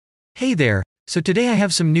Hey there, so today I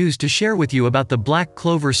have some news to share with you about the Black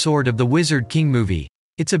Clover Sword of the Wizard King movie.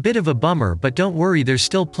 It's a bit of a bummer, but don't worry, there's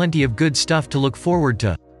still plenty of good stuff to look forward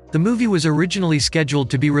to. The movie was originally scheduled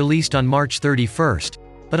to be released on March 31st,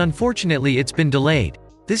 but unfortunately it's been delayed.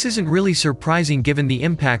 This isn't really surprising given the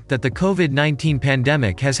impact that the COVID-19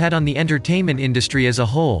 pandemic has had on the entertainment industry as a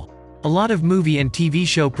whole. A lot of movie and TV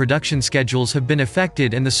show production schedules have been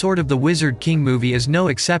affected, and the Sword of the Wizard King movie is no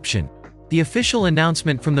exception. The official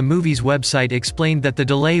announcement from the movie's website explained that the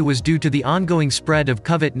delay was due to the ongoing spread of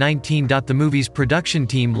COVID-19. The movie's production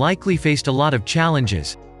team likely faced a lot of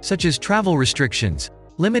challenges, such as travel restrictions,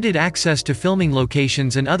 limited access to filming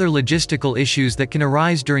locations, and other logistical issues that can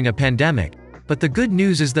arise during a pandemic. But the good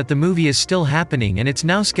news is that the movie is still happening, and it's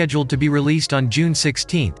now scheduled to be released on June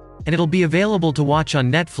 16th, and it'll be available to watch on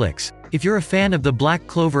Netflix. If you're a fan of the Black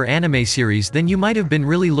Clover anime series, then you might have been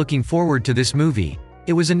really looking forward to this movie.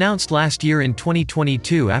 It was announced last year in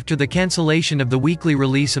 2022 after the cancellation of the weekly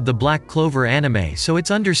release of the Black Clover anime, so it's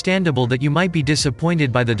understandable that you might be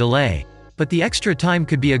disappointed by the delay. But the extra time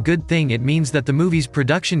could be a good thing. It means that the movie's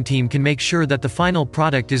production team can make sure that the final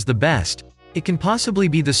product is the best it can possibly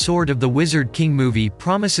be. The Sword of the Wizard King movie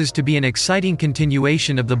promises to be an exciting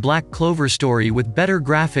continuation of the Black Clover story with better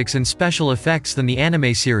graphics and special effects than the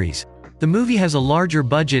anime series. The movie has a larger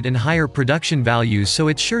budget and higher production values, so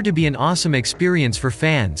it's sure to be an awesome experience for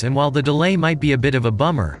fans. And while the delay might be a bit of a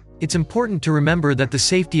bummer, it's important to remember that the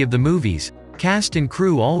safety of the movie's cast and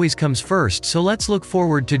crew always comes first. So let's look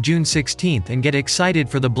forward to June 16th and get excited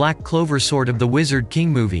for the Black Clover Sword of the Wizard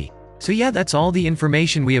King movie. So yeah, that's all the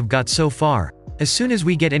information we have got so far. As soon as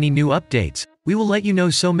we get any new updates, we will let you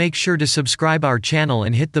know, so make sure to subscribe our channel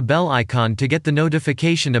and hit the bell icon to get the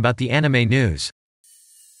notification about the anime news.